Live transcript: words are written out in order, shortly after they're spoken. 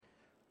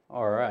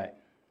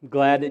I'm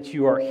glad that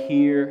you are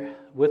here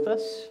with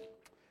us.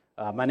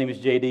 My name is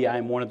JD. I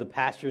am one of the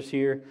pastors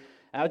here.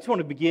 I just want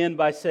to begin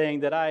by saying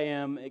that I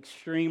am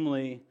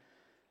extremely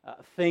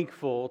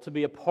thankful to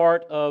be a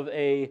part of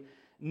a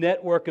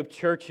network of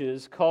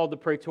churches called the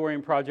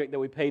Praetorian Project that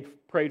we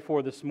prayed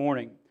for this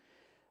morning.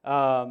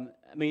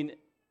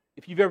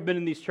 If you've ever been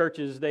in these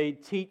churches, they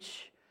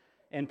teach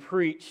and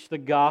preach the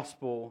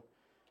gospel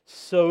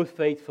so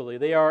faithfully.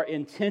 They are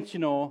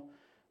intentional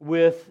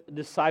with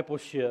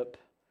discipleship,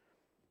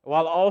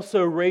 while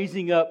also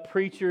raising up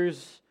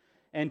preachers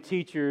and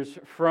teachers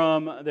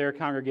from their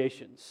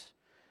congregations.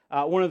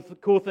 One of the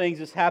cool things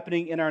that's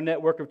happening in our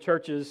network of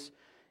churches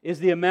is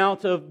the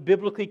amount of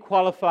biblically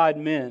qualified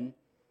men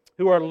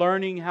who are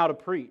learning how to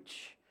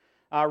preach.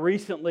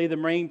 Recently, the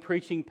main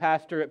preaching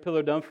pastor at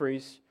Pillar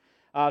Dumfries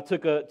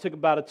took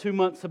about a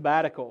 2-month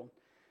sabbatical.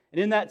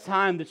 And in that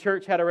time, the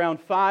church had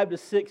around 5 to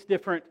 6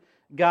 different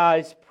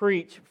guys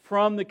preach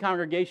from the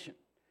congregation.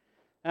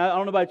 Now, I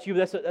don't know about you,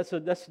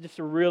 but that's just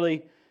a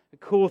really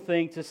cool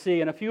thing to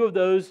see. And a few of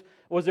those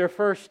was their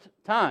first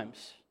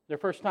times. Their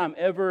first time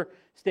ever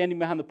standing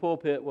behind the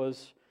pulpit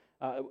was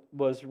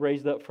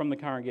raised up from the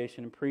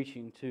congregation and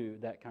preaching to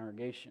that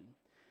congregation.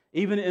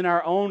 Even in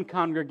our own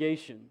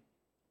congregation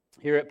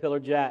here at Pillar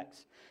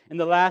Jacks, in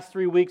the last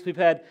 3 weeks, we've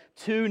had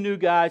 2 new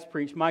guys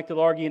preach. Mike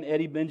DeLargy and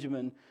Eddie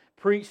Benjamin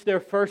preached their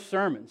first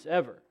sermons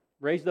ever,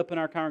 raised up in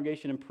our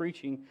congregation and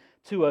preaching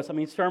to us.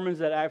 Sermons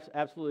that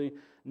absolutely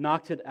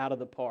knocked it out of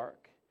the park.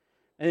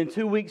 And in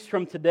 2 weeks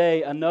from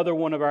today, another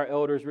one of our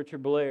elders,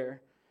 Richard Blair,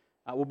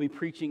 will be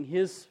preaching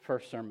his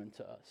first sermon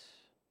to us.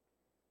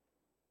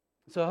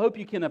 So I hope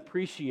you can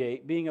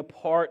appreciate being a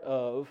part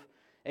of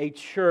a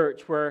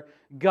church where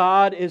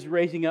God is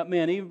raising up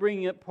men, even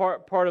bringing it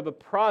part of a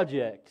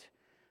project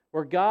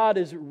where God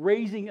is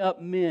raising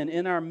up men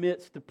in our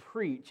midst to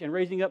preach and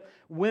raising up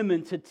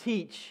women to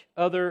teach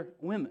other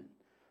women.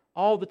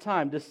 All the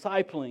time,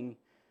 discipling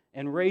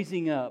and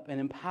raising up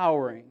and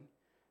empowering.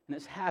 And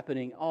it's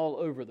happening all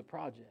over the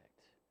project.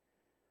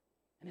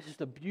 And it's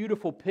just a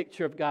beautiful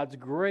picture of God's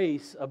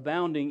grace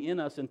abounding in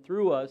us and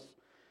through us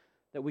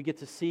that we get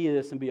to see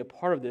this and be a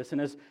part of this. And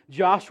as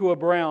Joshua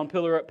Brown,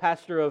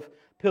 pastor of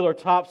Pillar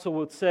Topsail,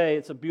 would say,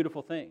 it's a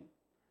beautiful thing.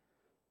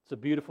 It's a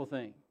beautiful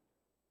thing.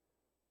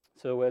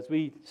 So as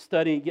we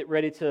get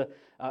ready to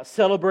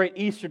celebrate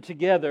Easter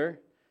together,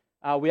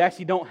 we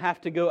actually don't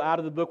have to go out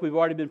of the book we've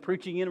already been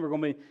preaching in.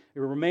 We're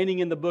remaining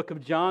in the book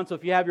of John. So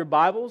if you have your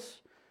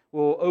Bibles,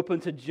 we'll open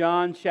to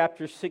John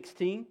chapter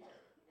 16.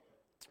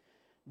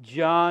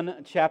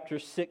 John chapter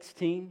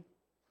 16.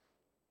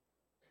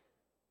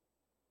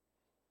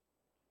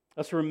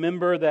 Let's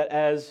remember that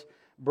as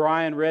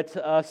Brian read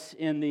to us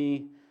in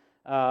the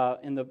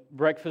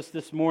breakfast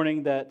this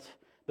morning, that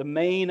the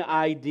main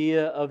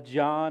idea of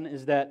John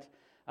is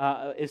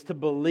to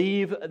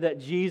believe that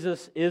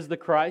Jesus is the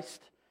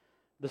Christ,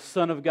 the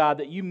Son of God,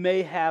 that you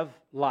may have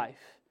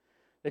life,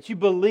 that you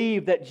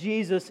believe that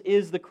Jesus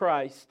is the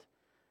Christ,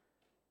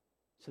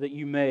 so that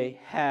you may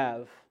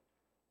have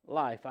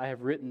life. I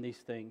have written these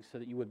things so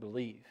that you would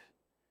believe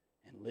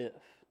and live.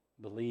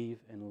 Believe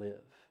and live.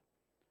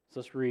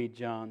 So let's read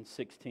John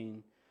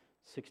 16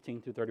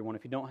 through 31.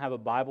 If you don't have a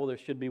Bible, there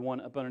should be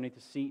one up underneath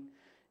the seat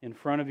in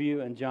front of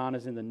you, and John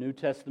is in the New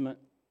Testament,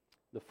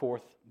 the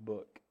 4th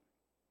book.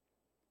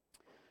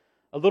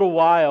 A little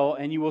while,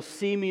 and you will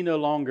see me no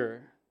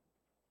longer.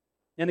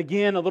 And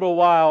again, a little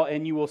while,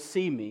 and you will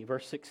see me.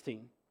 Verse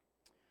 16.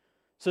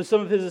 So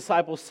some of his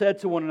disciples said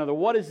to one another,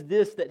 "What is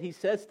this that he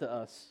says to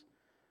us?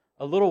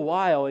 A little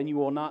while, and you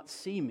will not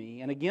see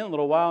me. And again, a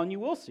little while, and you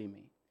will see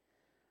me.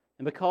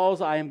 And because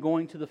I am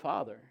going to the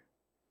Father."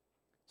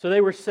 So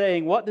they were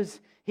saying, "What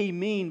does he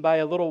mean by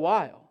a little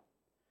while?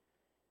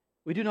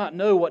 We do not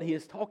know what he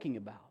is talking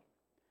about."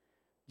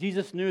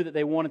 Jesus knew that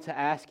they wanted to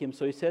ask him,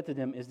 so he said to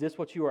them, "Is this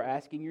what you are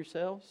asking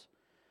yourselves?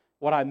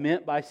 What I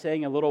meant by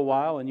saying a little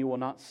while, and you will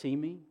not see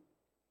me?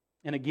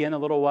 And again, a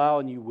little while,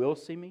 and you will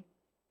see me?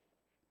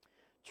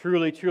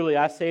 Truly, truly,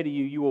 I say to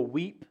you, you will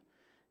weep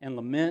and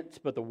lament,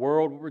 but the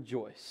world will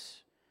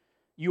rejoice.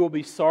 You will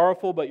be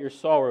sorrowful, but your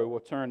sorrow will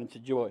turn into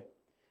joy.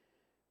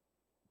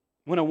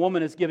 When a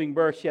woman is giving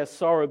birth, she has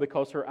sorrow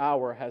because her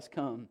hour has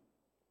come.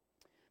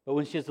 But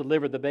when she has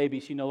delivered the baby,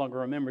 she no longer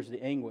remembers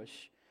the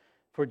anguish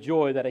for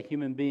joy that a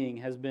human being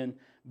has been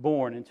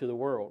born into the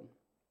world.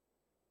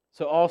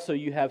 So also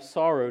you have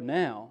sorrow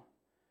now,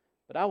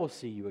 but I will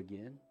see you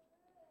again,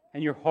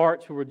 and your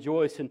hearts will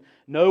rejoice, and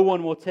no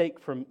one will take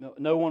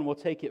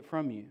it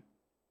from you,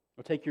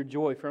 or take your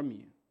joy from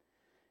you.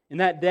 In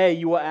that day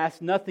you will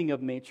ask nothing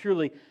of me.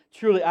 Truly,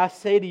 truly, I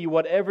say to you,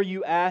 whatever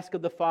you ask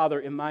of the Father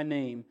in my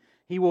name,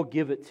 He will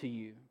give it to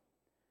you.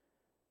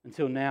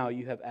 Until now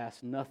you have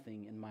asked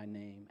nothing in my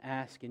name.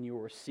 Ask and you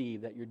will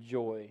receive, that your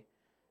joy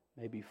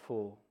may be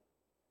full.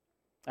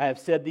 I have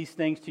said these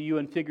things to you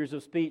in figures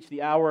of speech.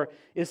 The hour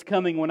is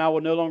coming when I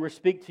will no longer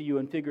speak to you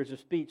in figures of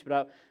speech,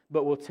 but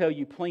will tell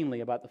you plainly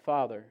about the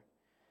Father.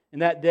 In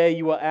that day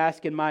you will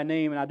ask in my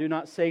name, and I do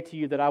not say to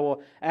you that I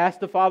will ask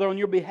the Father on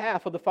your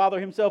behalf, for the Father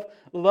himself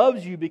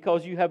loves you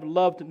because you have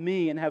loved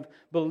me and have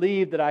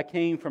believed that I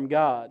came from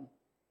God.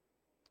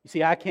 You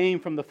see, I came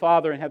from the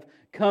Father and have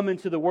come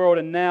into the world,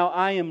 and now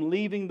I am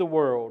leaving the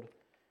world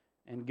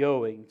and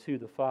going to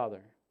the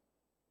Father.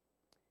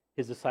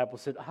 His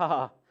disciples said,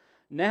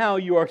 now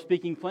you are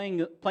speaking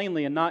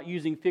plainly and not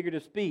using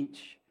figurative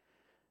speech.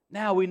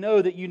 Now we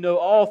know that you know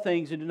all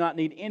things and do not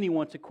need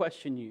anyone to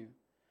question you.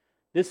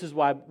 This is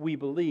why we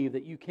believe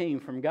that you came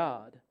from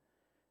God.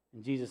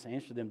 And Jesus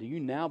answered them, do you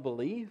now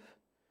believe?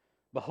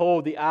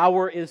 Behold, the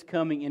hour is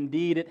coming.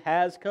 Indeed, it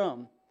has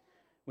come,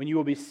 when you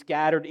will be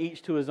scattered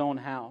each to his own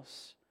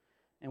house,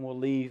 and will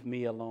leave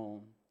me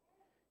alone.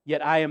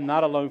 Yet I am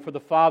not alone, for the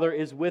Father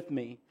is with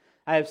me.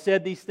 I have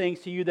said these things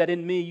to you, that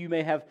in me you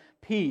may have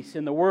peace.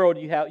 In the world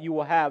you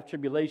will have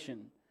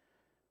tribulation.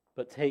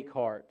 But take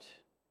heart,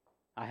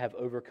 I have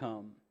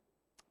overcome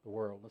the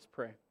world. Let's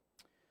pray.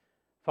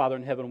 Father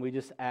in heaven, we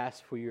just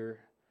ask for your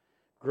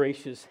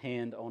gracious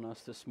hand on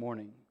us this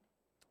morning,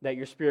 that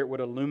your Spirit would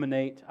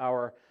illuminate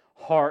our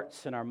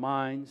hearts and our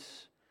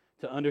minds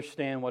to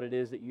understand what it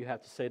is that you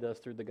have to say to us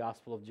through the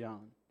Gospel of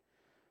John.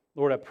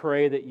 Lord, I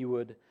pray that you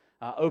would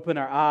open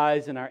our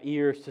eyes and our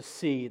ears to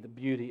see the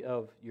beauty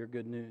of your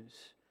good news.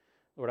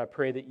 Lord, I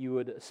pray that you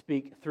would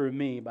speak through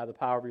me by the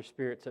power of your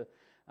Spirit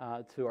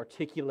to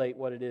articulate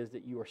what it is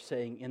that you are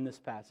saying in this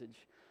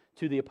passage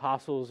to the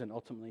apostles and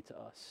ultimately to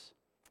us.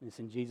 And it's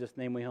in Jesus'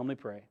 name we humbly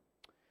pray.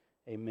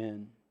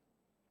 Amen.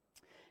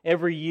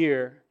 Every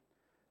year,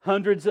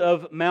 hundreds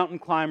of mountain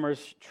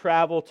climbers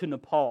travel to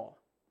Nepal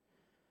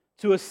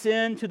to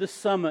ascend to the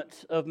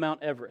summit of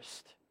Mount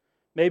Everest.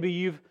 Maybe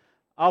you've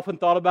often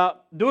thought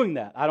about doing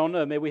that. I don't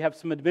know. Maybe we have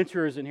some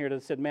adventurers in here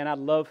that said, man, I'd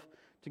love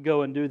to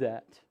go and do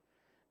that.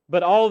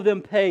 But all of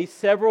them pay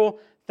several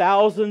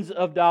thousands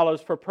of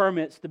dollars for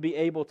permits to be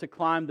able to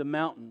climb the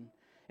mountain.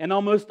 And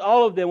almost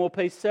all of them will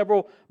pay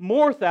several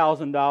more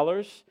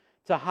 $1,000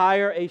 to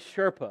hire a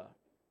Sherpa,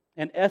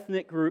 an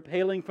ethnic group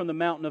hailing from the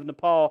mountain of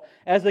Nepal,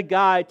 as a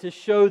guide to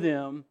show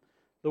them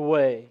the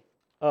way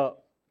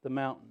up the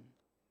mountain.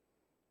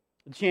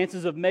 The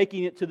chances of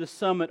making it to the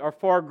summit are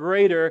far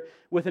greater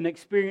with an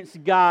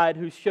experienced guide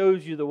who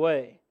shows you the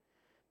way.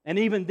 And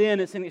even then,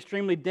 it's an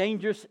extremely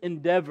dangerous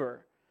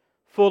endeavor,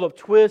 full of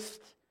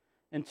twists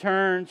and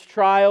turns,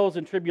 trials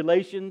and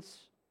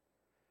tribulations,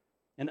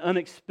 and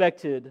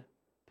unexpected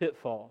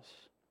pitfalls.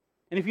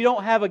 And if you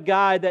don't have a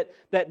guide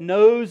that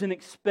knows and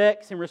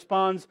expects and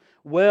responds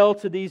well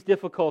to these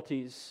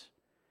difficulties,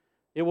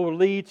 it will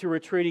lead to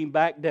retreating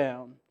back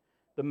down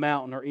the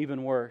mountain, or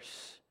even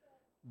worse,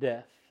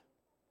 death.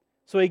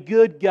 So a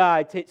good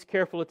guide takes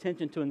careful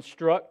attention to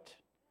instruct,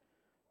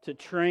 to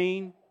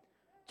train,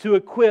 to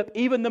equip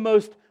even the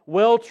most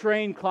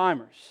well-trained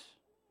climbers.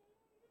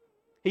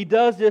 He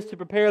does this to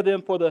prepare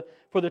them for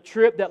the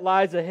trip that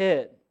lies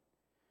ahead,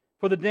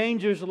 for the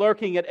dangers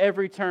lurking at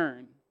every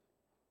turn,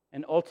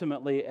 and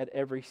ultimately at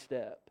every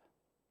step.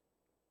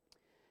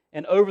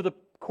 And over the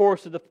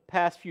course of the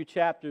past few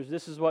chapters,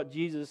 this is what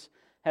Jesus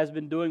has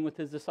been doing with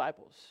his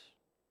disciples.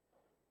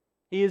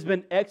 He has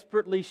been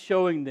expertly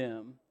showing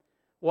them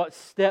what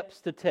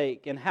steps to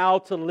take and how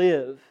to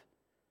live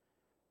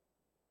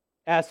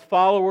as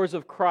followers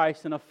of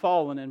Christ in a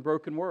fallen and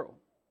broken world.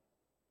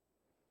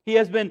 He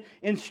has been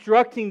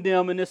instructing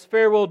them in this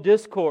farewell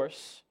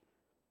discourse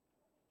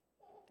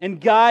and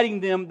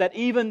guiding them that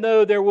even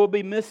though there will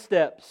be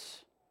missteps,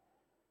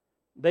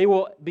 they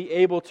will be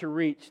able to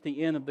reach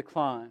the end of the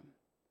climb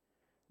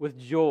with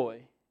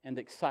joy and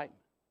excitement.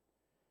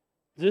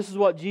 This is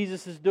what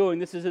Jesus is doing.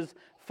 This is his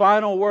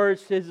final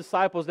words to his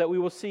disciples that we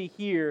will see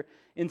here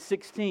in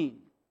 16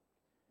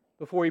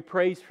 before he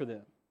prays for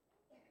them.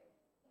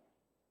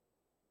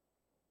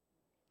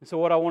 And so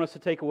what I want us to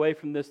take away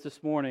from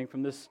this morning,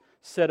 from this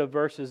set of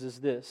verses, is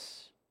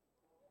this: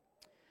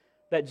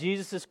 that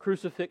Jesus'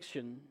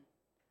 crucifixion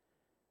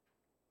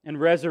and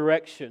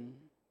resurrection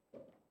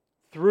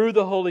through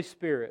the Holy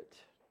Spirit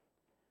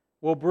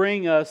will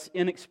bring us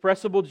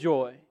inexpressible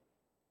joy,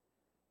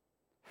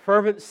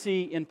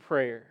 fervency in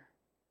prayer,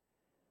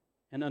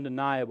 and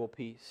undeniable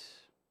peace.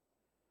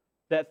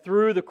 That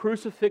through the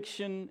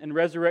crucifixion and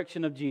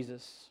resurrection of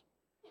Jesus,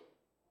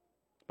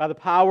 by the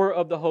power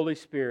of the Holy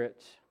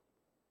Spirit,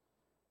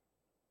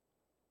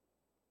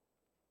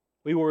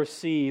 we will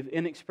receive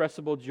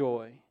inexpressible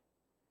joy,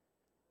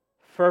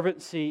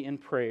 fervency in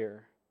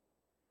prayer,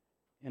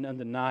 and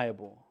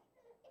undeniable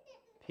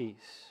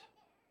peace.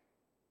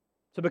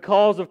 So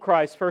because of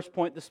Christ, first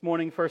point this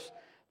morning, first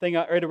thing,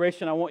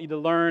 iteration I want you to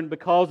learn,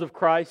 because of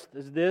Christ,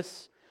 is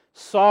this: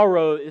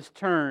 sorrow is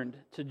turned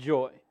to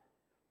joy.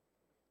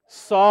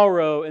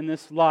 Sorrow in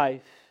this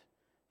life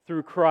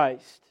through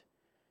Christ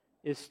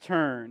is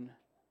turned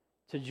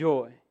to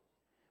joy.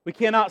 We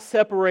cannot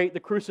separate the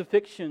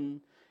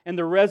crucifixion and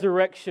the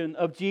resurrection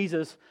of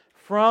Jesus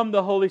from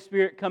the Holy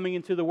Spirit coming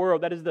into the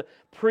world. That is the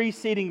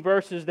preceding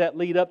verses that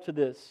lead up to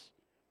this.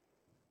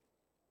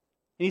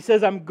 And he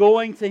says, I'm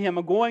going to Him.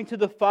 I'm going to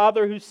the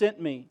Father who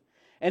sent me.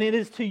 And it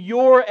is to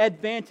your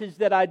advantage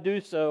that I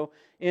do so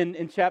in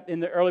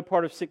the early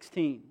part of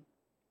 16.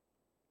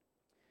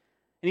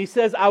 And he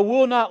says, I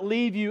will not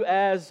leave you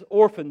as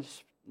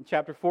orphans, in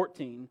chapter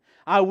 14.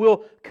 I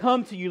will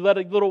come to you, let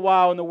a little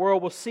while, and the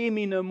world will see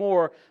me no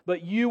more,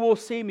 but you will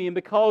see me. And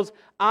because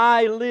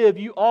I live,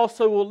 you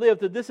also will live.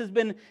 So this has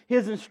been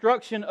his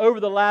instruction over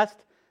the last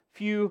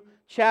few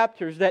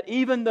chapters, that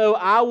even though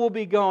I will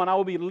be gone, I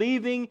will be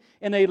leaving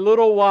in a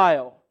little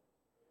while,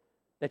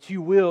 that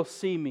you will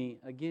see me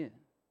again.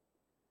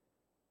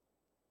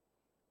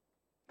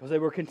 Because they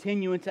were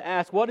continuing to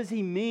ask, what does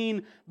he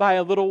mean by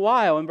a little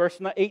while? In verse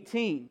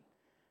 18,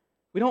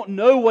 we don't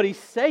know what he's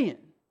saying.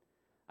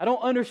 I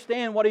don't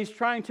understand what he's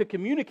trying to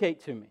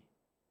communicate to me.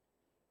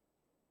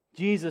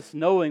 Jesus,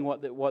 knowing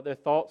what their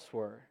thoughts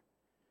were,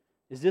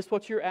 is this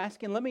what you're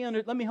asking? Let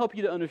me help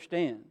you to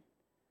understand.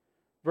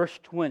 Verse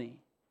 20.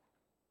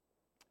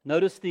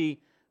 Notice the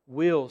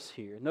wills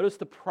here. Notice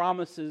the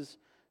promises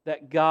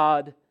that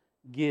God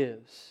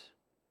gives.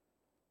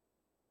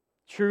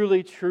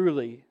 Truly,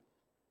 truly.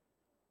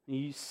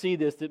 You see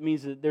this, that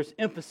means that there's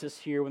emphasis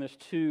here when there's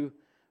two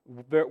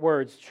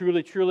words.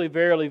 Truly, truly,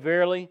 verily,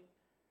 verily.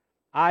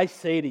 I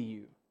say to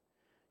you,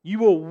 you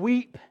will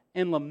weep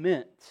and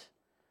lament,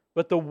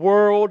 but the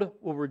world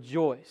will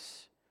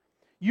rejoice.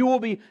 You will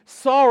be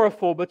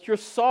sorrowful, but your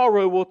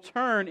sorrow will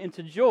turn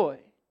into joy.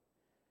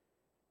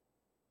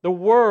 The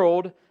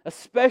world,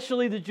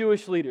 especially the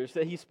Jewish leaders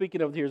that he's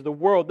speaking of here, is the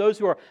world, those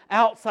who are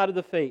outside of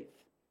the faith,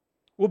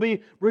 will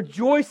be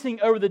rejoicing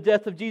over the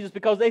death of Jesus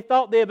because they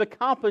thought they have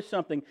accomplished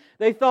something.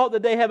 They thought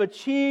that they have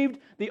achieved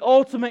the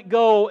ultimate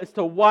goal is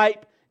to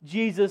wipe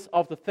Jesus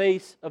off the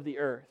face of the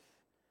earth.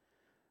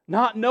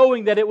 Not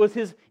knowing that it was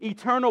his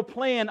eternal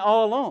plan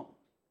all along.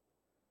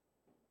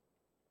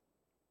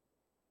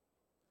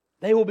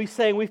 They will be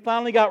saying, we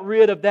finally got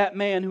rid of that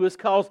man who has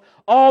caused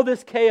all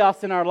this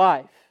chaos in our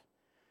life.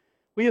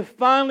 We have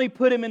finally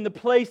put him in the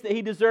place that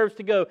he deserves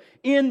to go,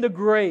 in the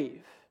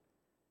grave.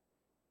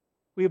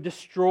 We have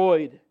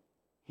destroyed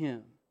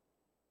him.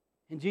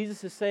 And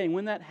Jesus is saying,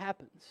 when that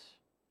happens,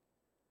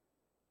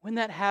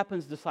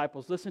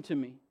 disciples, listen to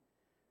me.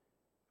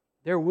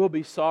 There will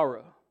be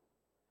sorrow.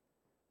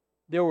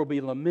 There will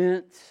be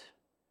lament.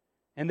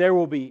 And there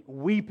will be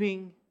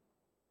weeping.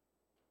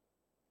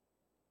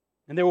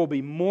 And there will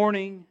be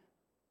mourning.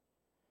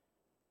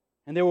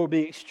 And there will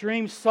be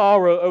extreme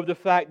sorrow over the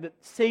fact that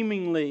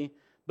seemingly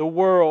the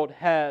world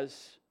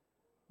has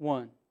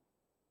won.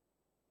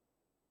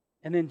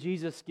 And then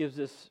Jesus gives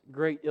this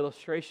great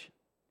illustration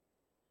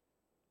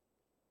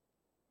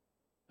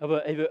of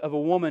a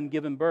woman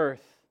giving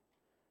birth.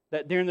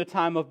 That during the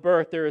time of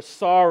birth there is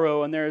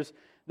sorrow and there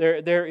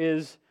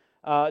is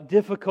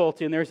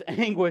difficulty and there's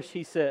anguish,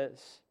 he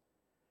says.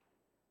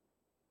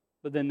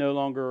 But then no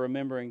longer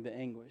remembering the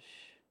anguish.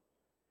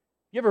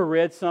 You ever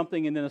read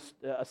something and then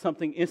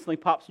something instantly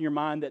pops in your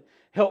mind that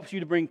helps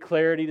you to bring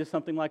clarity to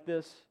something like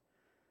this?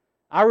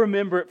 I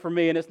remember it for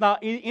me, and it's not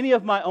any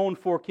of my own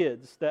 4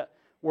 kids that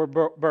were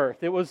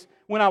birthed. It was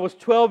when I was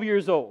 12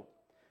 years old.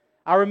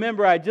 I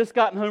remember I had just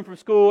gotten home from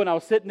school and I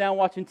was sitting down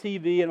watching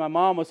TV and my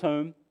mom was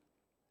home.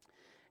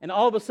 And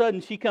all of a sudden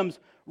she comes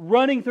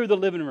running through the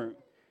living room.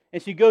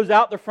 And she goes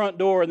out the front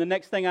door and the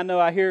next thing I know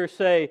I hear her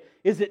say,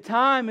 "Is it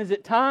time? Is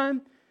it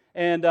time?"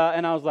 And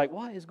I was like,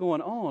 what is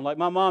going on? Like,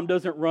 my mom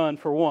doesn't run,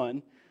 for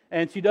one.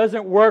 And she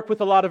doesn't work with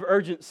a lot of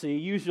urgency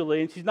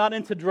usually. And she's not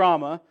into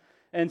drama.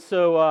 And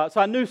so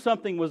I knew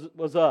something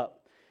was up.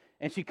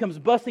 And she comes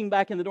busting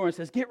back in the door and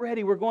says, "Get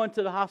ready, we're going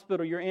to the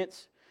hospital. Your Aunt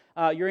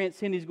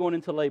Cindy's going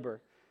into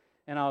labor."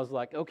 And I was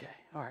like, okay,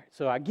 all right.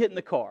 So I get in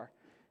the car.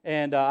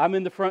 And I'm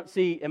in the front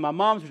seat, and my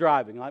mom's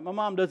driving. Like, my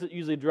mom doesn't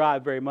usually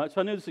drive very much,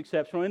 so I knew this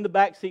exceptional. In the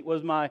back seat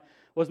was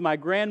my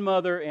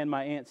grandmother and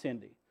my Aunt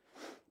Cindy.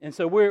 And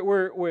so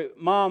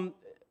Mom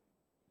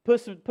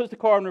puts the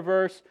car in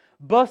reverse,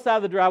 busts out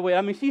of the driveway.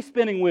 I mean, she's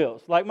spinning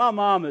wheels. Like, my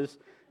mom is,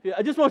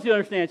 I just want you to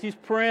understand, she's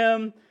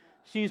prim,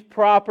 she's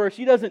proper.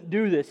 She doesn't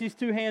do this. She's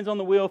 2 hands on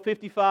the wheel,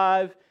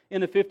 55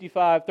 in a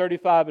 55,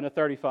 35 in a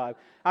 35.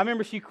 I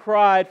remember she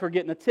cried for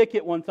getting a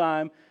ticket one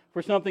time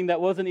for something that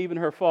wasn't even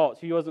her fault.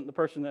 She wasn't the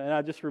person, and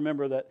I just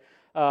remember that.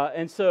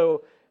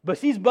 But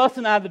she's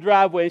busting out of the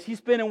driveway, she's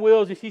spinning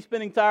wheels, and she's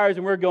spinning tires,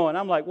 and we're going.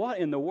 I'm like, what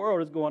in the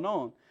world is going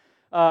on?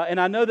 And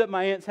I know that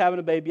my aunt's having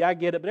a baby, I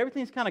get it, but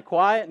everything's kind of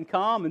quiet and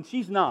calm, and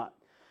she's not.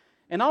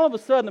 And all of a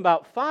sudden,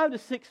 about 5 to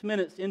 6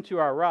 minutes into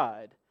our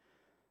ride,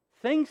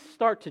 things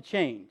start to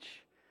change.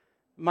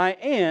 My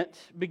aunt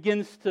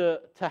begins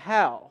to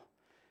howl,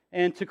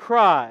 and to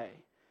cry,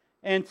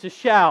 and to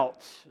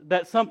shout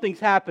that something's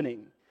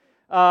happening.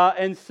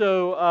 I'm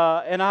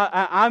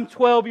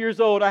 12 years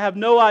old. I have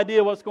no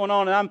idea what's going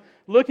on, and I'm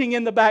looking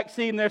in the back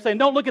seat, and they're saying,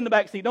 "Don't look in the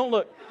back seat, don't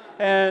look,"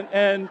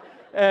 and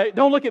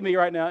don't look at me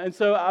right now. And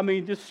so, I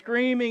mean, just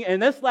screaming,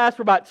 and this lasts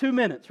for about 2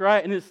 minutes,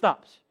 right? And it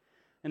stops,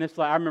 and it's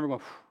like I remember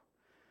going,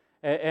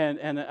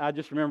 and I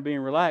just remember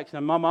being relaxed.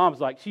 And my mom's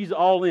like, she's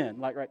all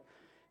in, like right.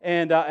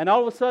 And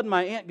all of a sudden,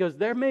 my aunt goes,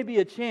 "There may be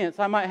a chance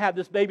I might have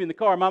this baby in the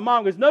car." My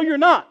mom goes, "No, you're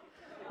not.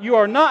 You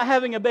are not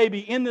having a baby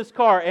in this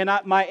car. And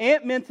my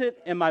aunt meant it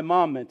and my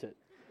mom meant it.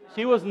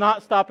 She was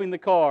not stopping the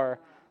car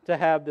to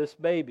have this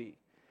baby.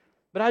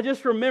 But I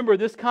just remember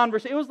this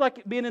conversation. It was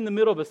like being in the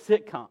middle of a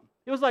sitcom.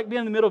 It was like being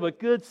in the middle of a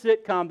good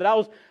sitcom that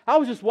I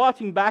was just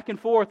watching back and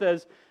forth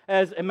as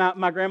and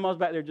my grandma was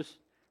back there just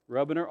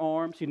rubbing her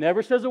arm. She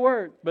never says a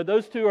word. But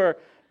those two are,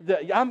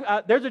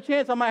 there's a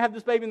chance I might have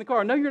this baby in the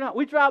car. No, you're not.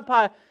 We drive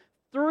by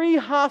 3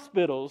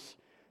 hospitals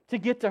to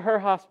get to her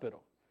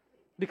hospital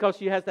because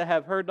she has to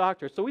have her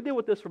doctor. So we deal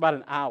with this for about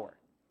an hour.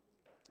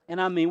 And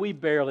I mean, we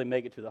barely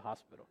make it to the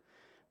hospital.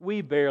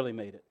 We barely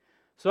made it.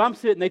 So I'm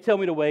sitting, they tell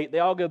me to wait. They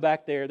all go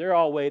back there. They're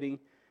all waiting.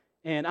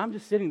 And I'm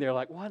just sitting there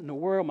like, what in the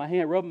world?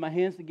 Rubbing my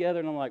hands together.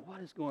 And I'm like,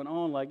 what is going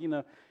on? Like, and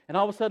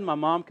all of a sudden my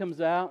mom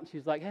comes out and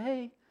she's like,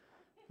 hey,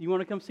 you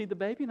want to come see the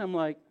baby? And I'm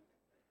like,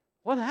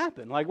 what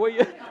happened? Like,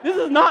 this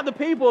is not the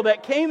people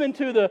that came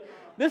into the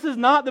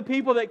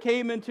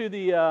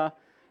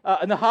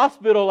in the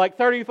hospital like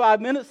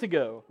 35 minutes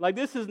ago. Like,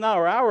 this is not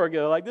an hour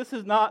ago. Like, this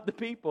is not the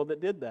people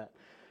that did that.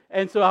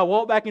 And so I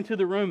walk back into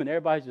the room and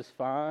everybody's just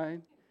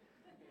fine.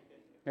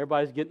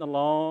 Everybody's getting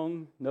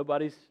along.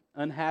 Nobody's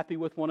unhappy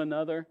with one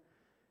another.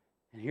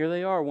 And here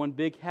they are, one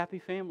big happy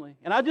family.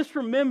 And I just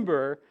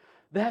remember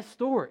that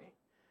story.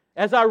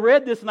 As I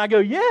read this and I go,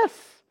 yes,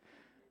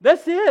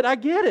 that's it. I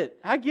get it.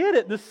 I get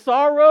it. The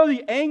sorrow,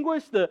 the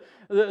anguish, the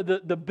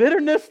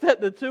bitterness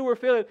that the two were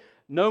feeling.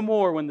 No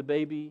more when the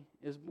baby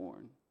is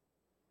born.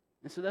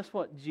 And so that's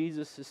what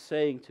Jesus is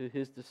saying to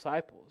His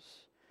disciples.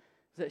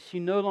 Is that she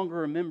no longer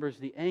remembers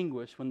the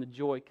anguish when the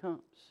joy comes.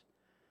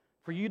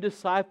 For you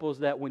disciples,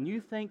 that when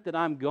you think that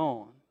I'm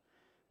gone,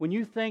 when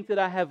you think that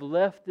I have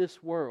left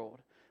this world,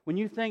 when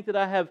you think that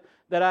I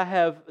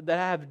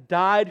have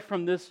died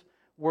from this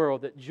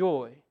world, that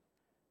joy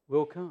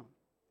will come.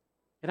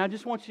 And I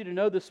just want you to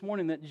know this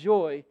morning that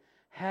joy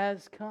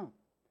has come.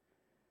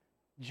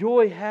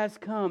 Joy has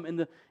come in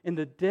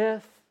the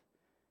death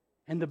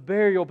and the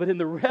burial, but in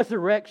the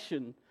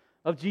resurrection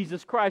of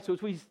Jesus Christ,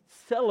 which we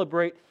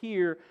celebrate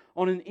here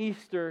on an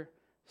Easter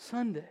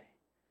Sunday.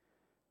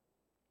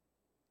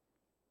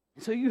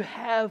 So you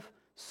have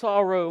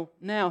sorrow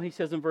now, he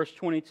says in verse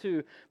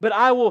 22, but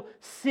I will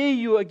see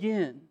you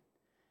again,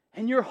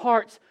 and your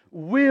hearts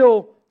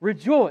will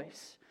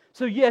rejoice.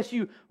 So yes,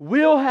 you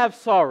will have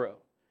sorrow.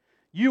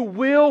 You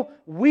will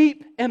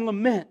weep and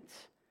lament,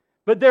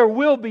 but there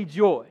will be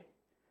joy.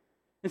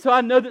 And so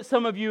I know that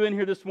some of you in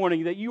here this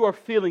morning, that you are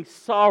feeling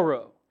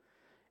sorrow,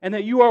 and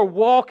that you are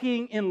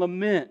walking in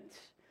lament,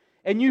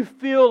 and you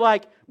feel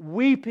like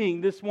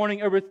weeping this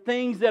morning over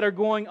things that are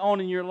going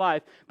on in your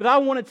life. But I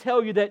want to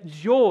tell you that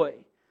joy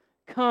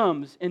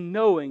comes in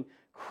knowing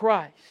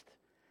Christ.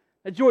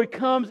 That joy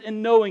comes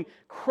in knowing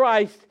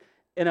Christ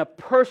in a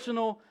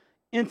personal,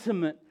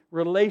 intimate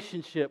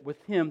relationship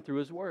with Him through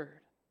His Word.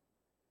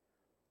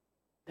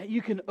 That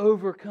you can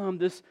overcome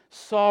this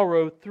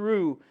sorrow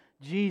through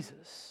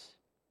Jesus.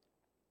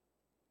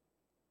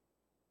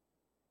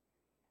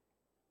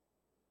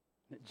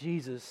 That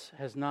Jesus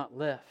has not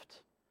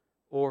left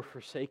or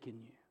forsaken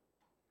you.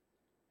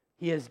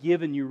 He has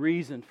given you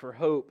reason for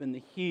hope in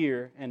the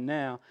here and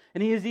now.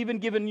 And He has even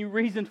given you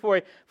reason for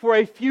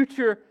a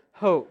future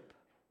hope.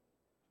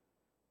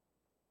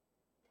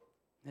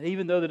 And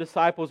even though the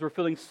disciples were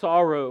feeling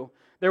sorrow,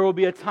 there will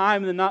be a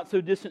time in the not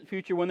so distant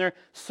future when their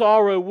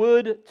sorrow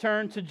would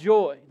turn to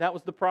joy. That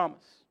was the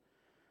promise.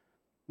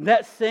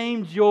 That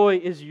same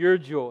joy is your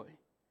joy.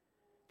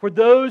 For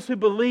those who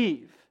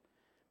believe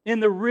in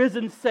the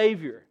risen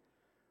Savior,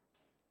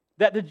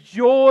 that the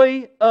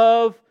joy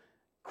of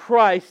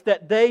Christ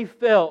that they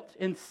felt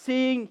in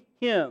seeing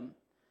Him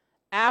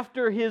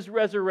after His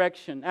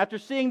resurrection, after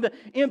seeing the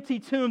empty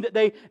tomb that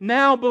they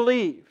now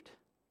believed,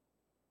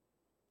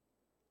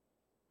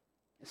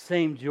 the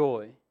same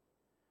joy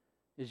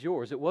is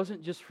yours. It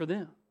wasn't just for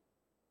them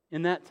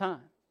in that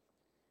time.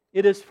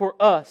 It is for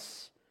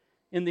us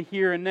in the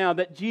here and now,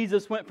 that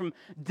Jesus went from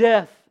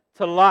death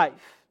to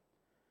life,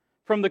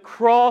 from the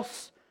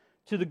cross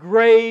to the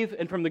grave,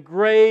 and from the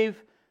grave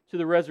to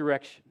the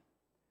resurrection.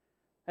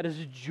 That is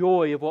the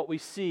joy of what we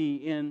see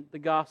in the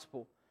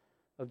gospel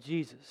of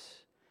Jesus.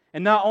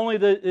 And not only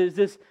is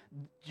this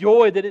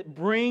joy that it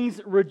brings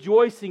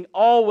rejoicing,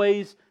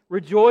 always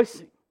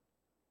rejoicing.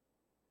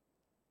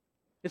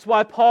 It's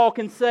why Paul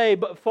can say,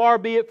 but far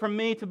be it from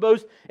me to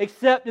boast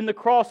except in the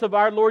cross of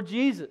our Lord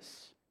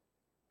Jesus.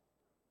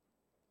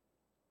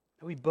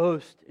 We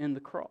boast in the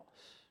cross.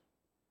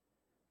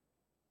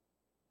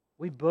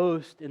 We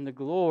boast in the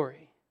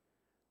glory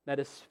that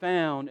is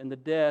found in the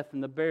death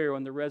and the burial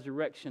and the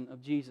resurrection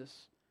of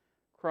Jesus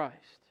Christ.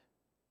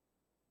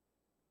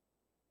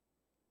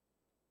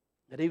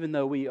 That even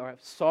though we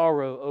have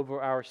sorrow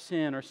over our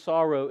sin or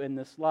sorrow in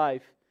this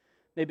life,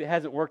 maybe it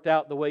hasn't worked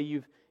out the way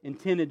you've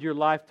intended your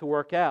life to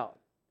work out.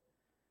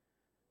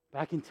 But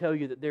I can tell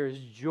you that there is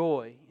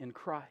joy in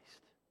Christ.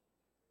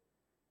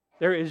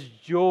 There is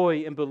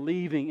joy in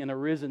believing in a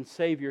risen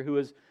Savior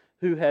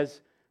who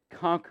has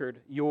conquered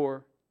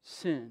your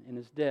sin in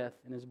His death,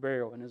 in His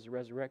burial, and His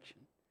resurrection.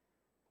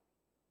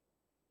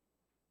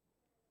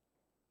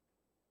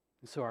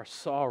 And so our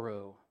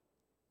sorrow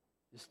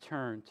is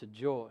turned to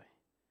joy.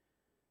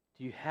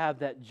 Do you have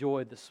that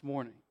joy this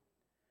morning?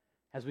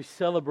 As we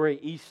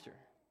celebrate Easter,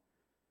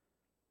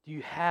 do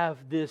you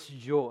have this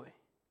joy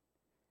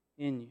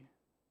in you?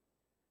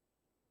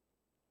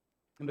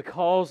 And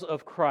because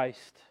of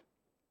Christ,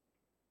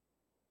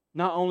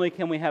 not only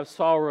can we have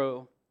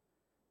sorrow,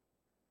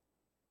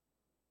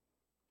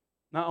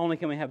 not only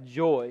can we have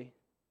joy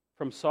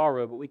from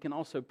sorrow, but we can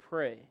also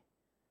pray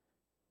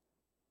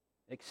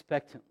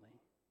expectantly.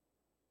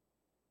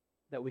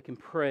 That we can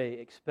pray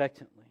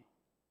expectantly.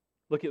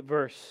 Look at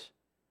verse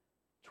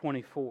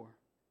 24.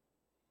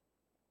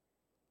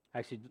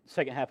 Actually,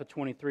 second half of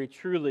 23.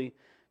 Truly,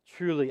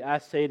 truly, I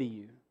say to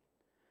you,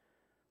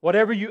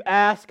 whatever you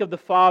ask of the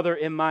Father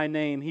in my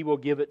name, He will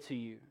give it to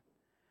you.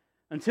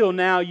 Until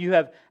now you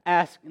have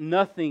asked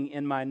nothing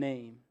in my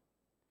name,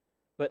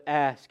 but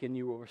ask and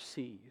you will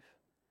receive,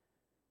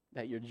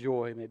 that your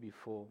joy may be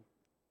full.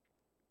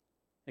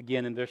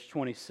 Again in verse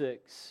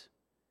 26.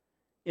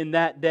 In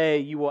that day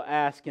you will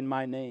ask in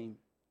my name.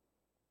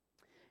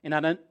 And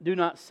I do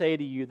not say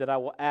to you that I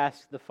will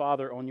ask the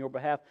Father on your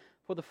behalf,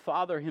 for the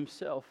Father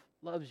Himself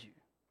loves you.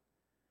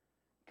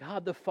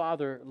 God the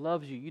Father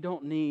loves you. You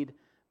don't need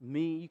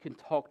me. You can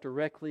talk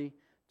directly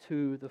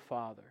to the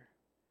Father.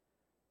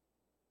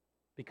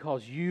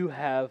 Because you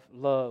have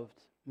loved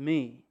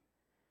me.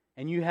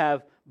 And you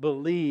have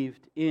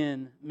believed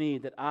in me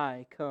that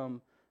I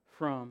come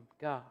from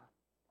God.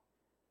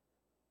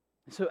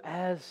 And so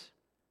as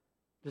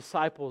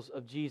disciples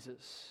of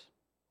Jesus,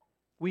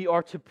 we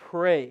are to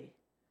pray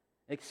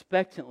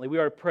expectantly. We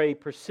are to pray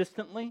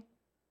persistently.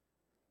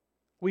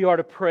 We are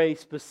to pray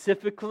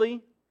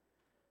specifically.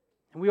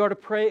 And we are to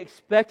pray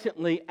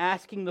expectantly,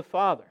 asking the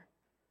Father.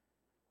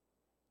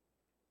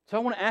 So I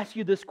want to ask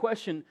you this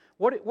question.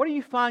 What do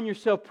you find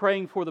yourself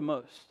praying for the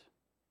most?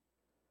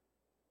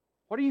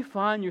 What do you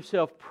find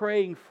yourself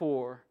praying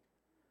for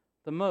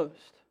the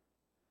most?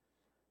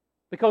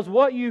 Because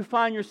what you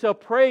find yourself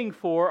praying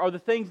for are the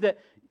things that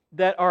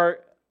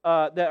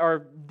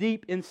are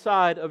deep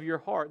inside of your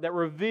heart, that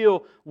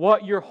reveal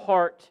what your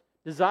heart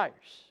desires.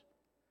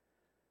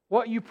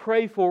 What you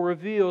pray for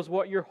reveals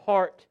what your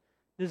heart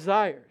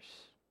desires.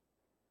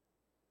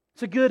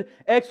 It's a good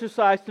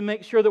exercise to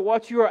make sure that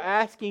what you are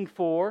asking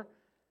for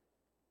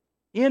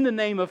in the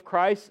name of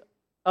Christ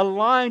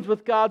aligns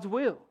with God's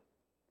will.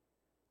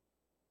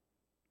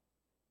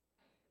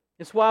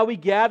 It's why we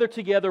gather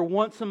together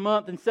once a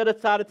month and set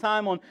aside a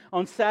time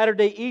on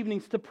Saturday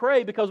evenings to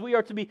pray, because we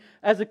are to be,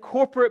 as a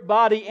corporate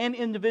body and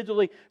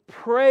individually,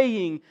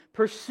 praying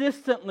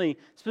persistently,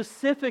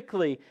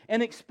 specifically,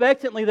 and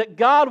expectantly that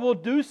God will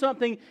do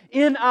something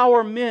in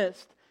our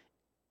midst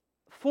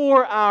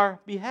for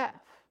our behalf.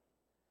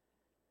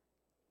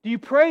 Do you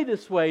pray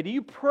this way? Do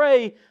you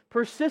pray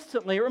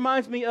persistently? It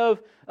reminds me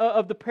of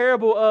the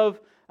parable of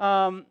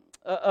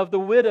the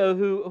widow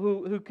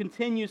who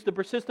continues, the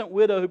persistent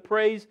widow who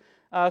prays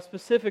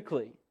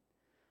specifically.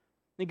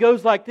 It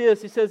goes like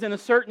this. He says, in a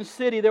certain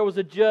city there was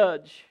a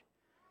judge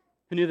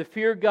who neither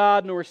feared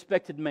God nor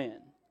respected man.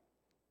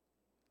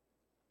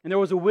 And there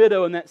was a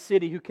widow in that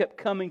city who kept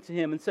coming to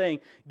him and saying,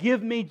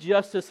 give me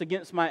justice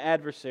against my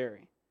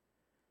adversary.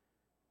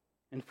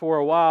 And for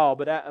a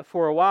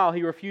while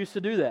he refused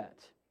to do that.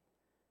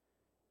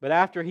 But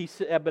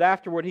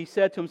afterward he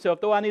said to himself,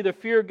 though I neither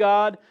fear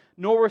God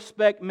nor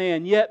respect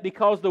man, yet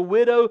because the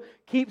widow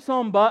keeps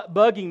on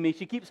bugging me,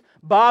 she keeps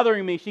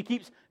bothering me, she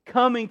keeps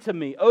coming to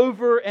me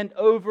over and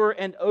over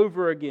and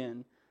over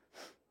again,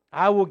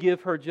 I will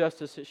give her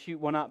justice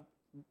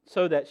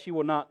so that she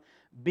will not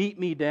beat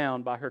me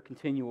down by her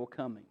continual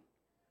coming.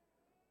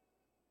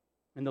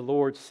 And the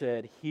Lord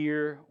said,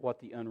 hear what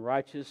the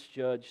unrighteous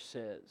judge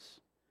says.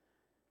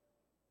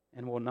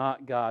 And will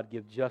not God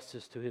give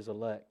justice to His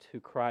elect who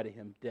cry to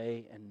Him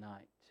day and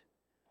night?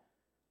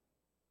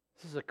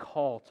 This is a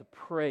call to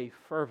pray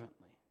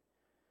fervently,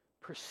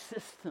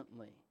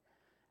 persistently,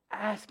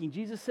 asking.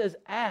 Jesus says,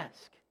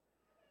 ask,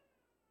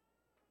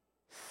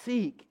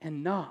 seek,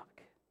 and knock.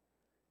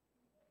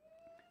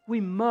 We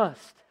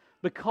must,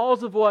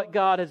 because of what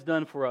God has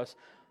done for us,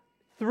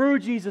 through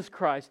Jesus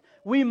Christ,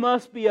 we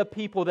must be a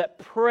people that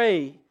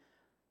pray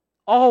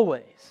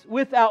always,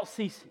 without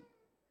ceasing.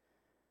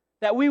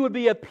 That we would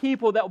be a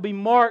people that will be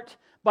marked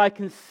by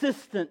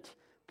consistent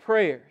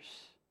prayers,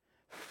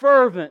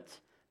 fervent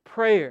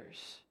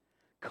prayers,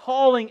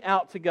 calling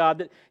out to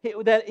God. We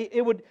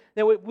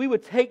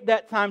would take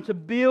that time to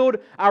build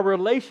our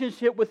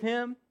relationship with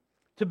Him,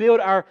 to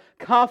build our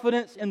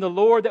confidence in the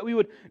Lord, that we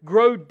would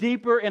grow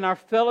deeper in our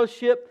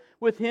fellowship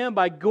with Him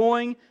by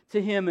going to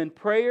Him in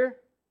prayer,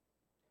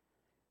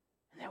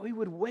 and that we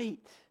would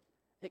wait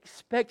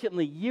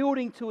expectantly,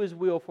 yielding to His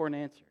will for an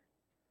answer.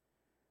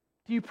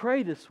 Do you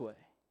pray this way?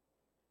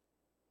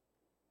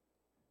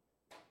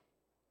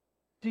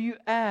 Do you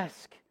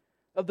ask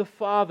of the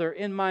Father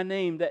in my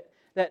name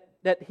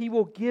that He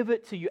will give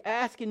it to you?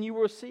 Ask and you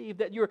will receive,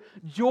 that your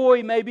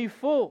joy may be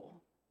full.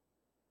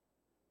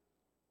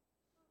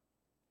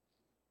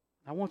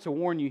 I want to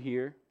warn you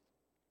here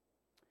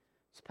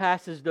This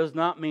passage does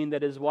not mean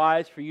that it is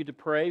wise for you to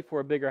pray for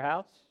a bigger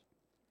house.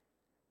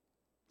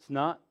 It's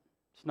not.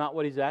 It's not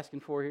what he's asking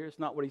for here. It's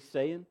not what he's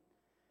saying.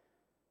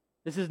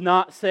 This is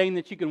not saying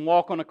that you can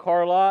walk on a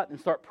car lot and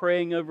start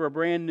praying over a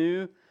brand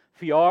new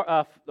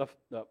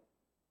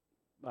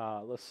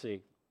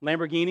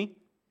Lamborghini,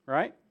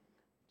 right?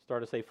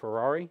 Started to say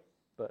Ferrari,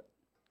 but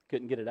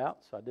couldn't get it out,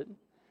 so I didn't.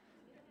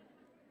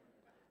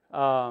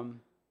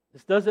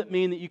 This doesn't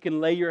mean that you can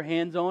lay your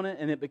hands on it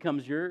and it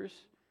becomes yours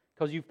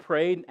because you've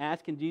prayed and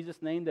asked in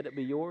Jesus' name that it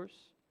be yours.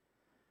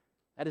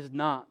 That is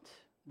not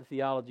the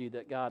theology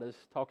that God is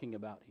talking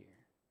about here.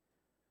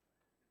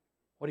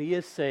 What He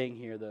is saying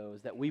here, though,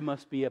 is that we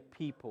must be a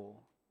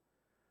people,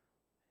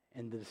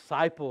 and the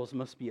disciples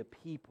must be a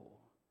people,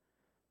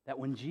 that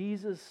when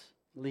Jesus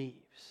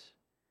leaves,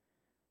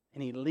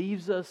 and He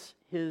leaves us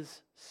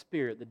His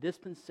Spirit, the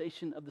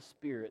dispensation of the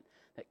Spirit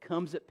that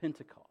comes at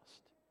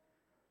Pentecost,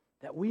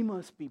 that we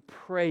must be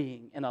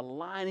praying and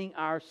aligning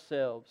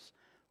ourselves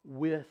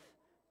with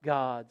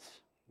God's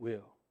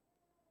will.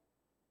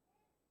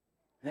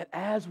 That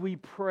as we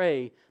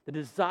pray, the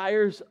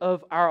desires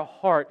of our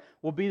heart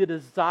will be the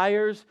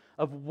desires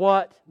of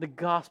what the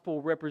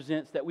gospel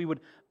represents, that we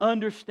would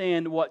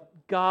understand what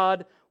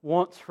God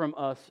wants from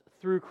us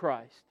through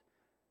Christ.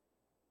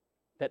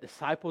 That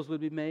disciples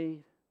would be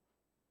made,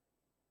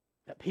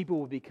 that people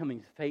would be coming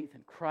to faith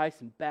in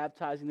Christ and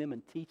baptizing them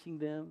and teaching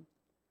them.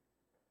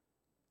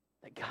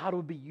 That God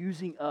would be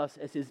using us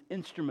as His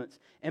instruments,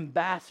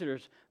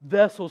 ambassadors,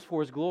 vessels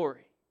for His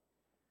glory.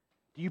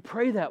 Do you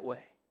pray that way?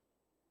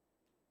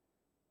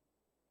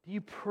 Do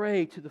you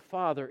pray to the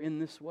Father in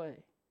this way?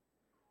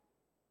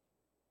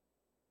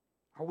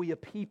 Are we a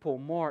people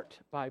marked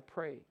by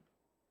praying?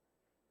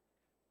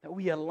 That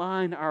we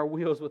align our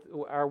will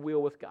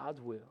with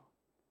God's will.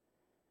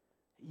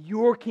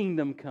 Your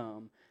kingdom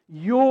come.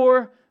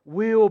 Your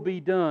will be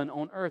done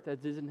on earth as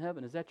it is in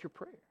heaven. Is that your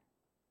prayer?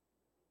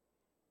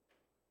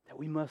 That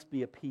we must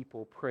be a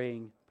people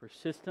praying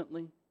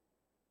persistently,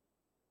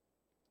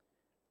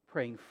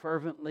 praying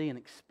fervently and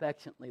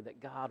expectantly that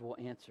God will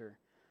answer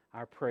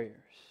our prayers.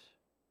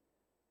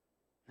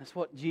 That's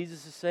what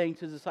Jesus is saying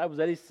to His disciples.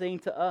 That He's saying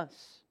to us.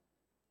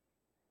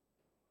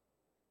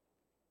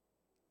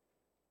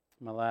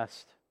 My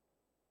last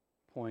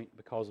point,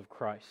 because of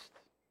Christ,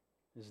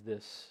 is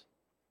this.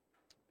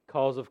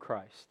 Because of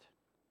Christ,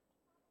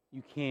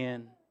 you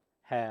can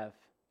have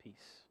peace.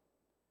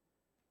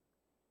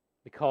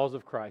 Because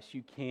of Christ,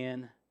 you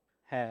can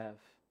have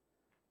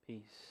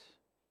peace.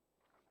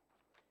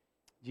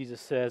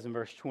 Jesus says in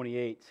verse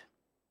 28,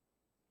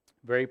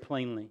 very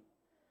plainly,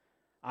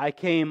 I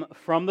came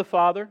from the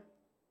Father,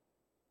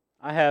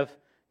 I have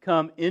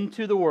come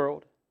into the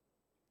world,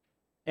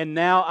 and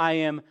now I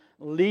am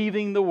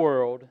leaving the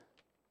world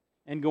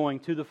and going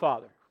to the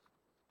Father.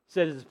 He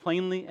said it as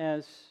plainly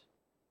as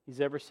He's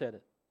ever said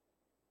it.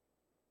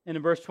 And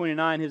in verse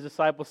 29, His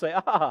disciples say,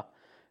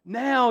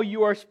 now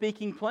you are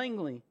speaking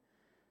plainly.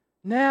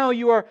 Now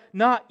you are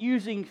not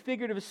using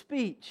figurative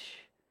speech.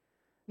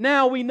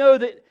 Now we know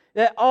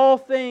that all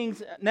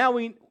things, now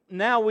we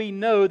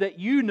know that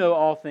you know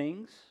all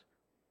things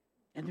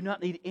and do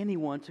not need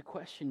anyone to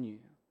question you.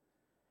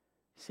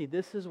 See,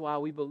 this is why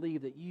we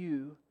believe that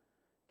you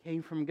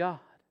came from God.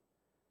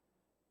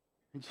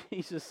 And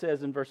Jesus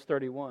says in verse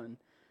 31,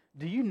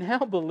 do you now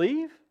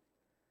believe?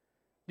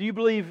 Do you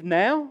believe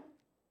now?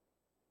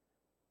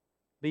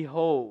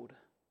 Behold,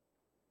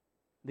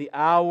 the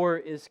hour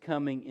is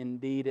coming,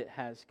 indeed it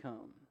has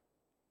come,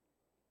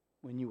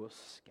 when you will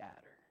scatter.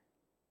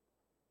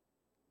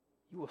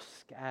 You will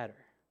scatter.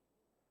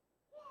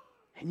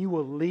 And you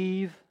will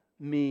leave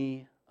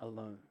me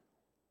alone.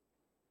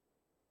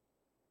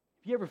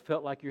 Have you ever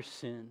felt like your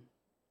sin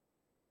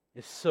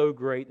is so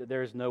great that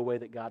there is no way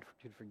that God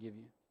could forgive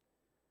you?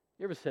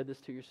 You ever said this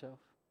to yourself?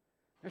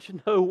 There's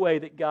no way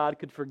that God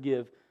could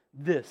forgive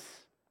this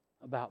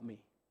about me.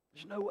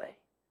 There's no way.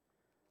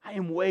 I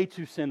am way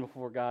too sinful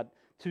for God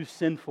to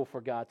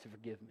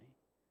forgive me.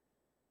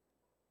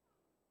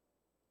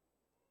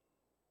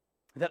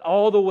 That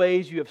all the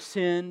ways you have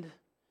sinned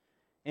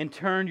and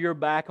turned your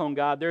back on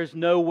God, there's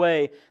no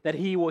way that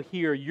He will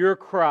hear your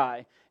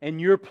cry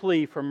and your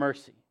plea for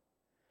mercy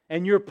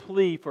and your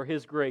plea for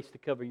His grace to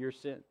cover your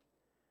sin.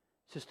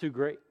 It's just too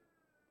great.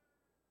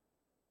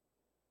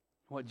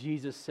 What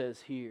Jesus says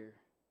here,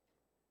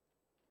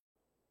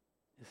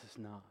 this is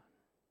not.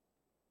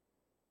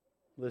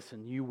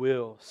 Listen, you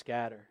will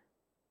scatter.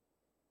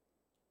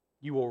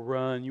 You will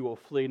run, you will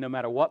flee, no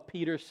matter what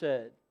Peter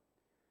said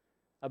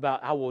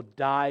about, I will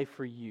die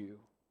for you.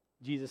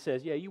 Jesus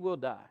says, yeah, you will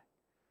die.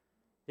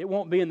 It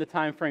won't be in the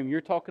time frame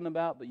you're talking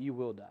about, but you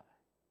will die.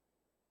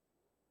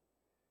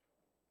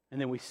 And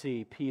then we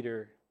see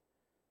Peter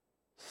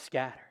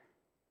scatter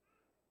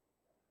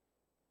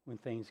when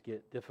things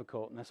get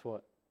difficult, and that's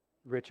what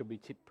Rich will be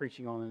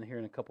preaching on in here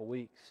in a couple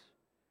weeks.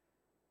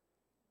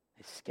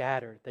 They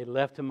scattered. They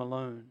left Him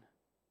alone.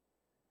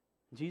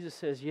 Jesus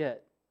says,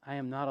 yet I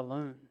am not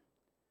alone.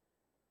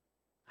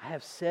 I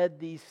have said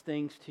these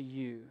things to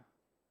you,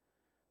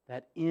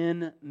 that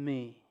in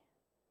me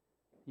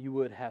you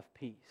would have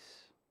peace.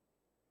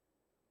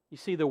 You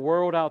see, the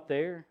world out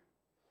there,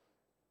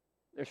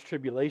 there's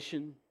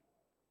tribulation,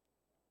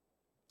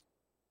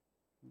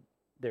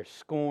 there's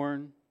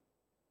scorn,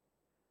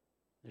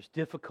 there's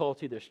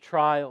difficulty, there's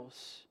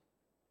trials.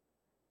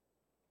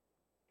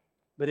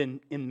 But in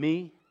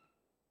me,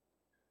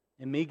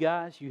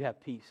 guys, you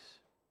have peace.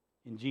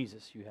 In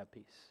Jesus, you have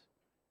peace.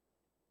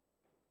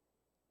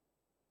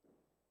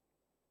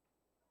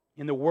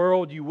 In the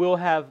world, you will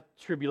have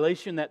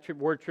tribulation. That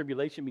word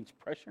tribulation means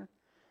pressure.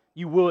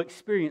 You will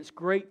experience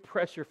great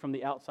pressure from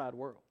the outside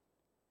world.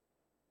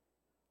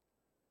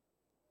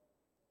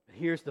 But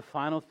here's the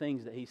final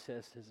things that He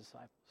says to His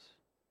disciples.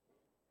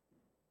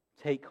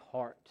 Take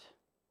heart.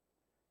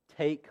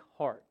 Take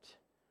heart,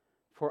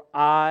 for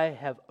I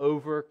have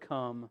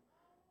overcome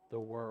the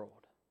world.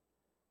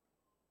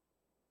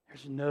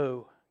 There's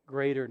no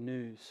greater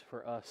news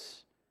for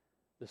us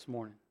this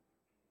morning.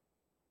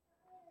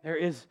 There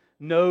is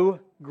no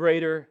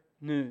greater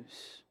news.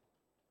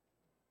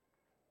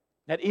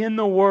 That in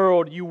the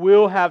world you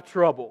will have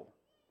trouble,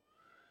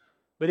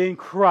 but in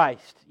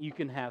Christ you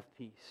can have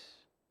peace.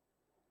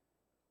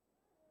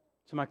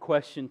 So my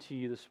question to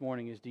you this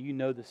morning is, do you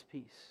know this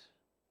peace?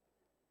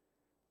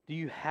 Do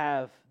you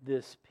have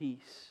this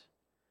peace?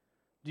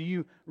 Do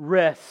you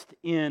rest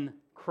in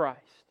Christ?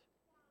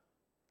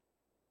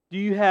 Do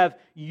you have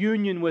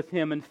union with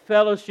Him and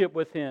fellowship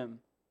with Him?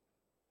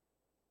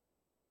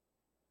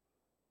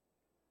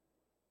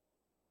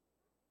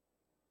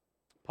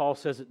 Paul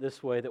says it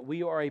this way, that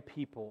we are a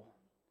people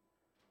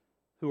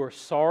who are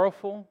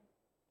sorrowful,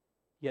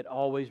 yet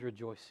always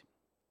rejoicing.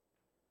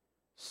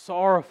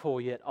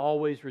 Sorrowful, yet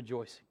always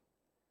rejoicing.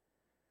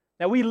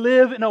 That we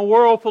live in a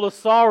world full of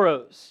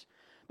sorrows.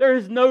 There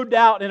is no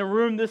doubt in a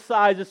room this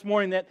size this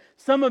morning that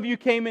some of you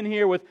came in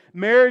here with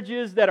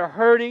marriages that are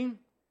hurting,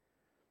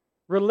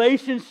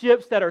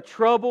 relationships that are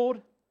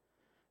troubled,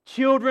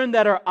 children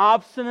that are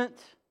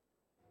obstinate,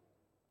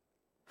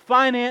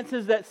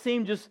 finances that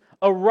seem just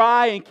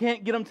awry and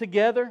can't get them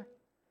together.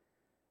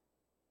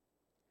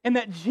 And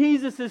that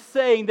Jesus is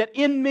saying that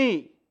in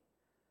me,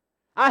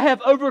 I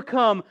have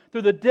overcome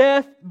through the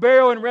death,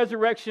 burial, and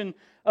resurrection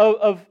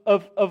of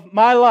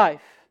my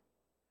life.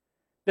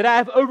 That I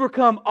have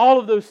overcome all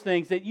of those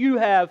things, that you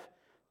have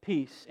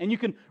peace and you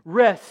can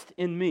rest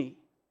in me.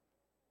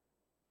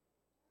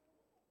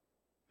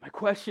 My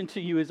question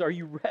to you is, are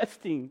you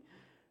resting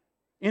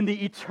in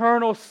the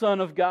eternal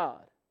Son of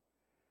God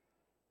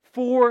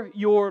for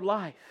your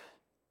life?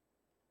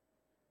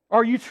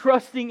 Are you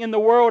trusting in the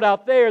world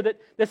out there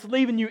that's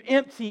leaving you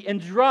empty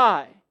and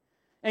dry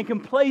and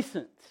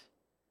complacent?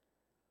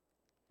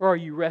 Or are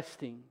you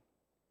resting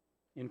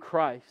in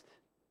Christ,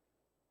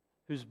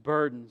 whose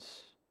burdens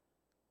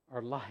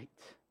are light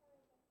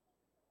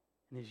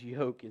and His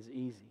yoke is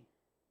easy?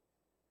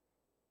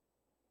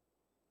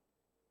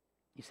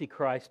 You see,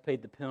 Christ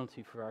paid the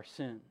penalty for our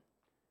sin.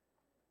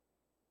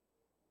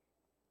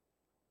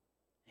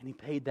 And He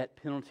paid that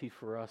penalty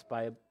for us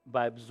by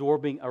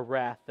absorbing a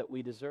wrath that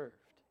we deserved.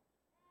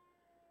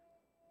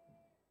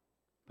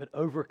 But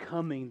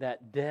overcoming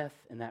that death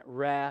and that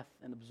wrath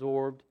and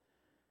absorbed,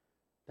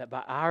 that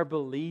by our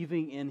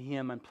believing in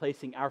Him and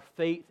placing our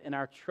faith and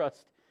our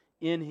trust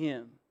in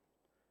Him,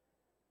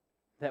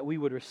 that we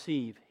would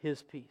receive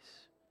His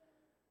peace.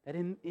 That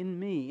in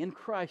me, in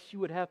Christ, you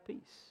would have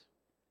peace.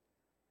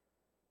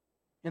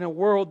 In a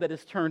world that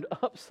is turned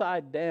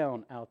upside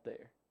down out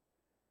there,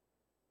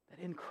 that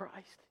in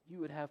Christ you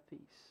would have peace.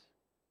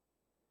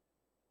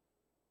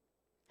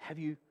 Have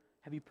you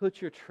put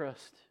your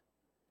trust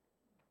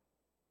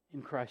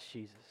in Christ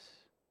Jesus?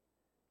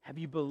 Have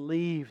you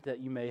believed that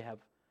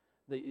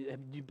have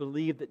you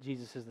believed that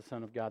Jesus is the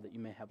Son of God, that you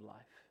may have life?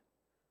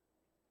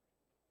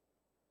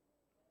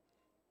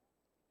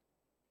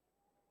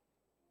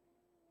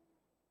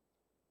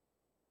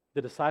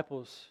 The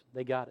disciples,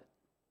 they got it.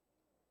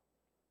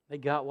 They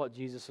got what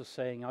Jesus was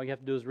saying. All you have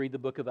to do is read the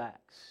book of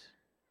Acts.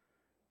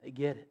 They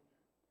get it.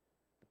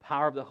 The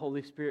power of the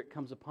Holy Spirit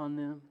comes upon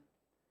them.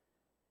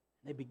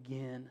 They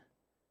begin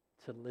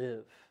to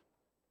live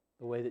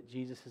the way that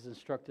Jesus has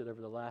instructed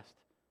over the last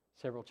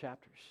several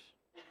chapters.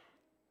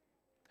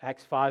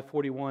 Acts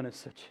 5:41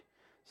 is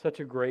such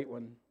a great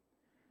one.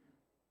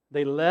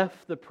 They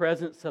left the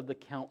presence of the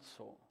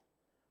council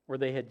where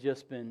they had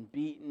just been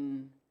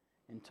beaten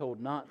and told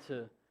not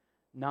to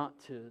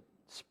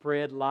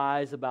spread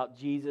lies about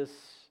Jesus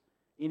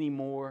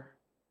anymore.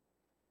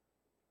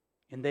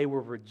 And they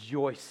were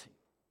rejoicing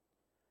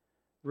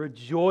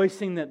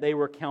that they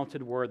were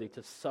counted worthy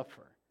to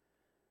suffer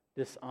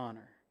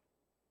dishonor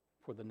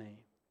for the name.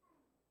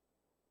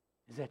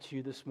 Is that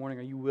you this morning?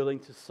 Are you willing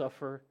to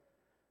suffer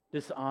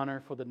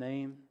dishonor for the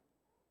name?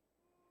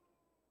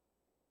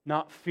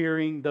 Not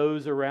fearing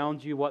those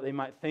around you, what they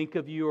might think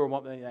of you or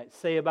what they might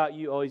say about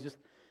you. Oh, he's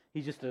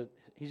just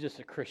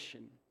a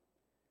Christian.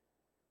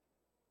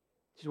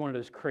 He's one of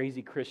those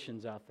crazy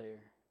Christians out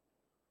there.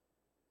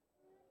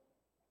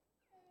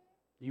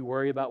 Do you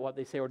worry about what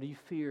they say, or do you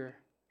fear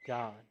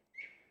God?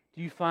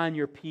 Do you find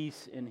your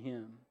peace in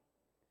Him?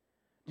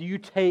 Do you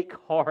take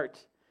heart?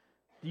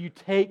 Do you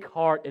take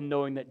heart in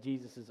knowing that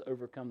Jesus has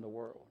overcome the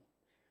world?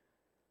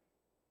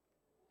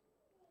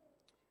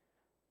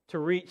 To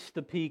reach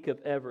the peak of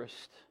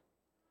Everest,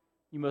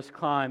 you must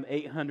climb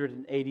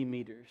 880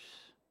 meters,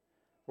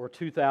 or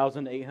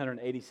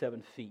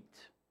 2,887 feet.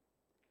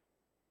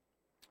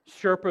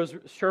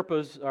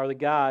 Sherpas are the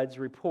guides,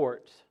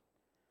 report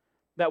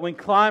that when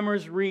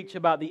climbers reach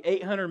about the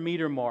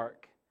 800-meter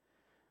mark,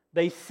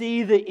 they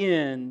see the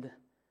end,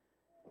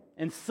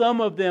 and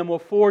some of them will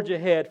forge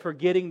ahead,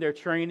 forgetting their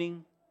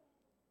training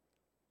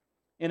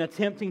and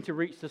attempting to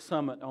reach the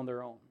summit on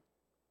their own.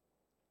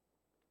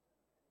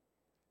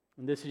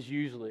 And this is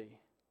usually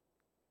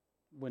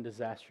when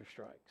disaster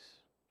strikes.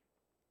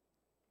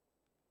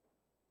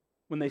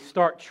 When they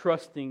start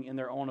trusting in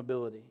their own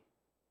ability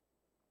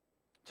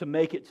to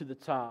make it to the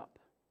top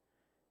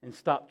and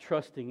stop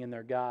trusting in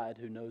their guide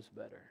who knows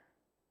better.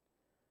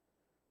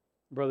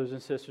 Brothers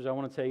and sisters, I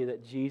want to tell you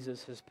that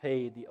Jesus has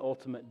paid the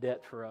ultimate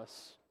debt for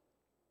us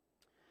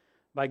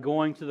by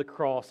going to the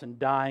cross and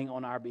dying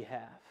on our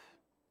behalf.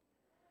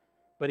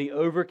 But He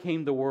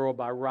overcame the world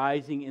by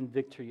rising in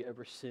victory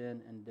over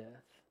sin and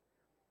death,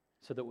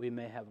 so that we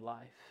may have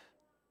life.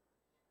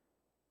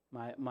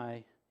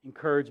 My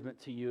encouragement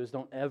to you is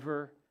don't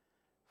ever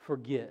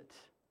forget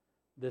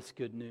this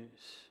good news.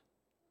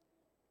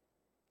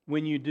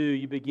 When you do,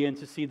 you begin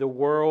to see the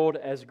world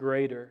as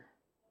greater.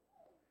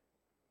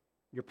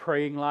 Your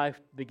praying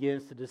life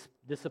begins to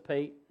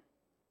dissipate.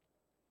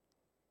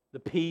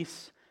 The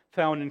peace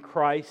found in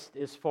Christ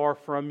is far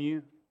from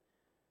you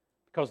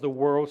because the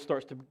world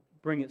starts to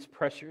bring its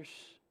pressures.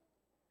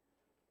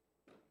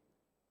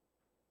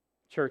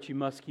 Church, you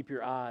must keep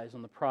your eyes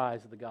on the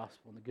prize of the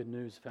gospel and the good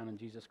news found in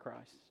Jesus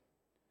Christ.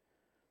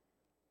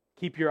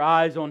 Keep your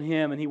eyes on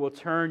Him, and He will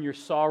turn your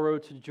sorrow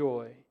to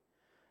joy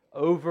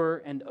over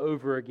and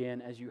over again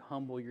as you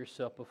humble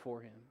yourself before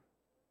Him.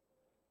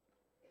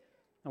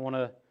 I want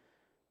to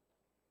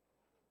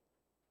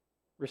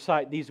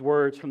recite these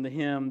words from the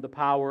hymn, The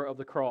Power of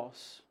the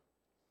Cross.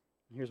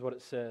 Here's what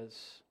it says.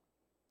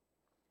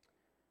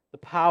 The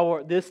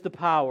power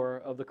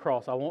of the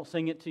cross. I won't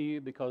sing it to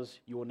you because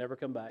you will never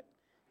come back.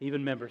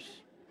 Even members.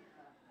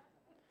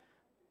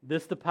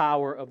 This the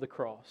power of the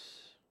cross.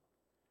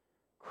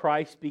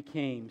 Christ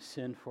became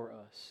sin for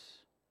us.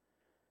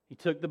 He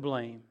took the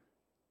blame.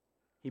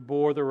 He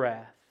bore the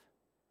wrath.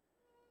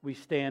 We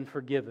stand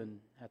forgiven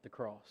at the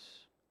cross.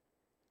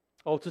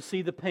 Oh, to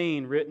see the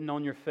pain written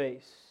on your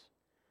face,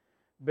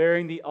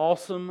 bearing the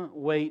awesome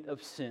weight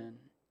of sin,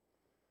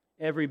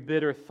 every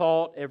bitter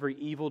thought, every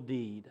evil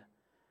deed,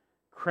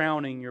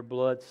 crowning your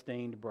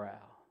blood-stained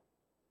brow.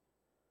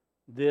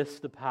 This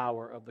the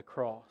power of the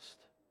cross.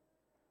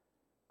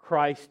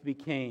 Christ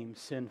became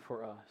sin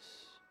for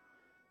us.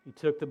 He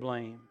took the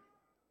blame.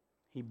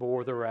 He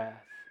bore the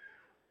wrath.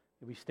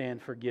 We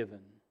stand forgiven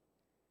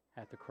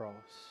at the cross.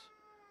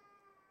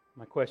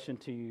 My question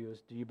to you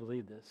is, do you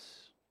believe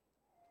this?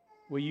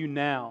 Will you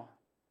now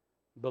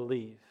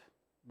believe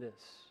this?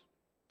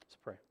 Let's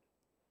pray.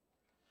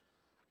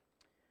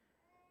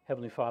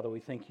 Heavenly Father, we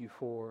thank you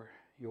for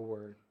your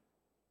word.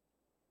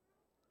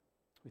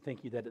 We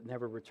thank you that it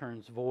never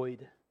returns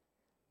void.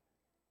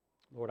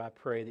 Lord, I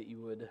pray that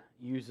you would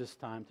use this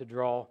time to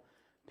draw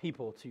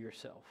people to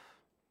yourself.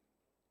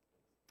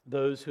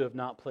 Those who have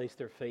not placed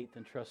their faith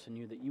and trust in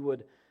you, that you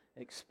would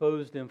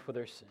expose them for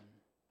their sin.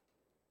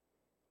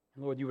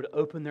 And Lord, you would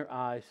open their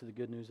eyes to the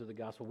good news of the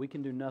gospel. We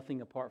can do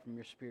nothing apart from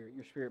your Spirit.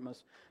 Your Spirit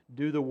must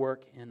do the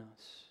work in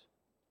us.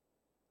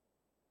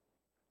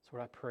 So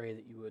Lord, I pray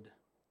that you would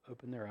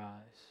open their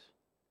eyes,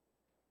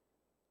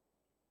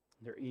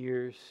 their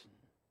ears,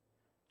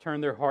 turn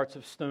their hearts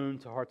of stone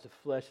to hearts of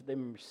flesh, that they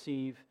may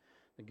receive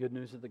the good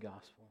news of the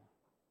gospel.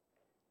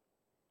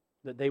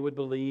 That they would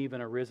believe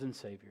in a risen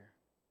Savior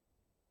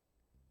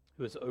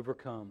who has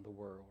overcome the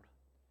world,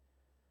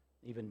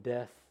 even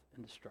death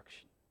and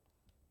destruction.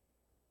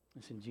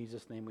 It's in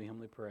Jesus' name we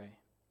humbly pray.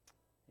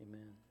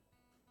 Amen.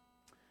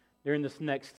 During this next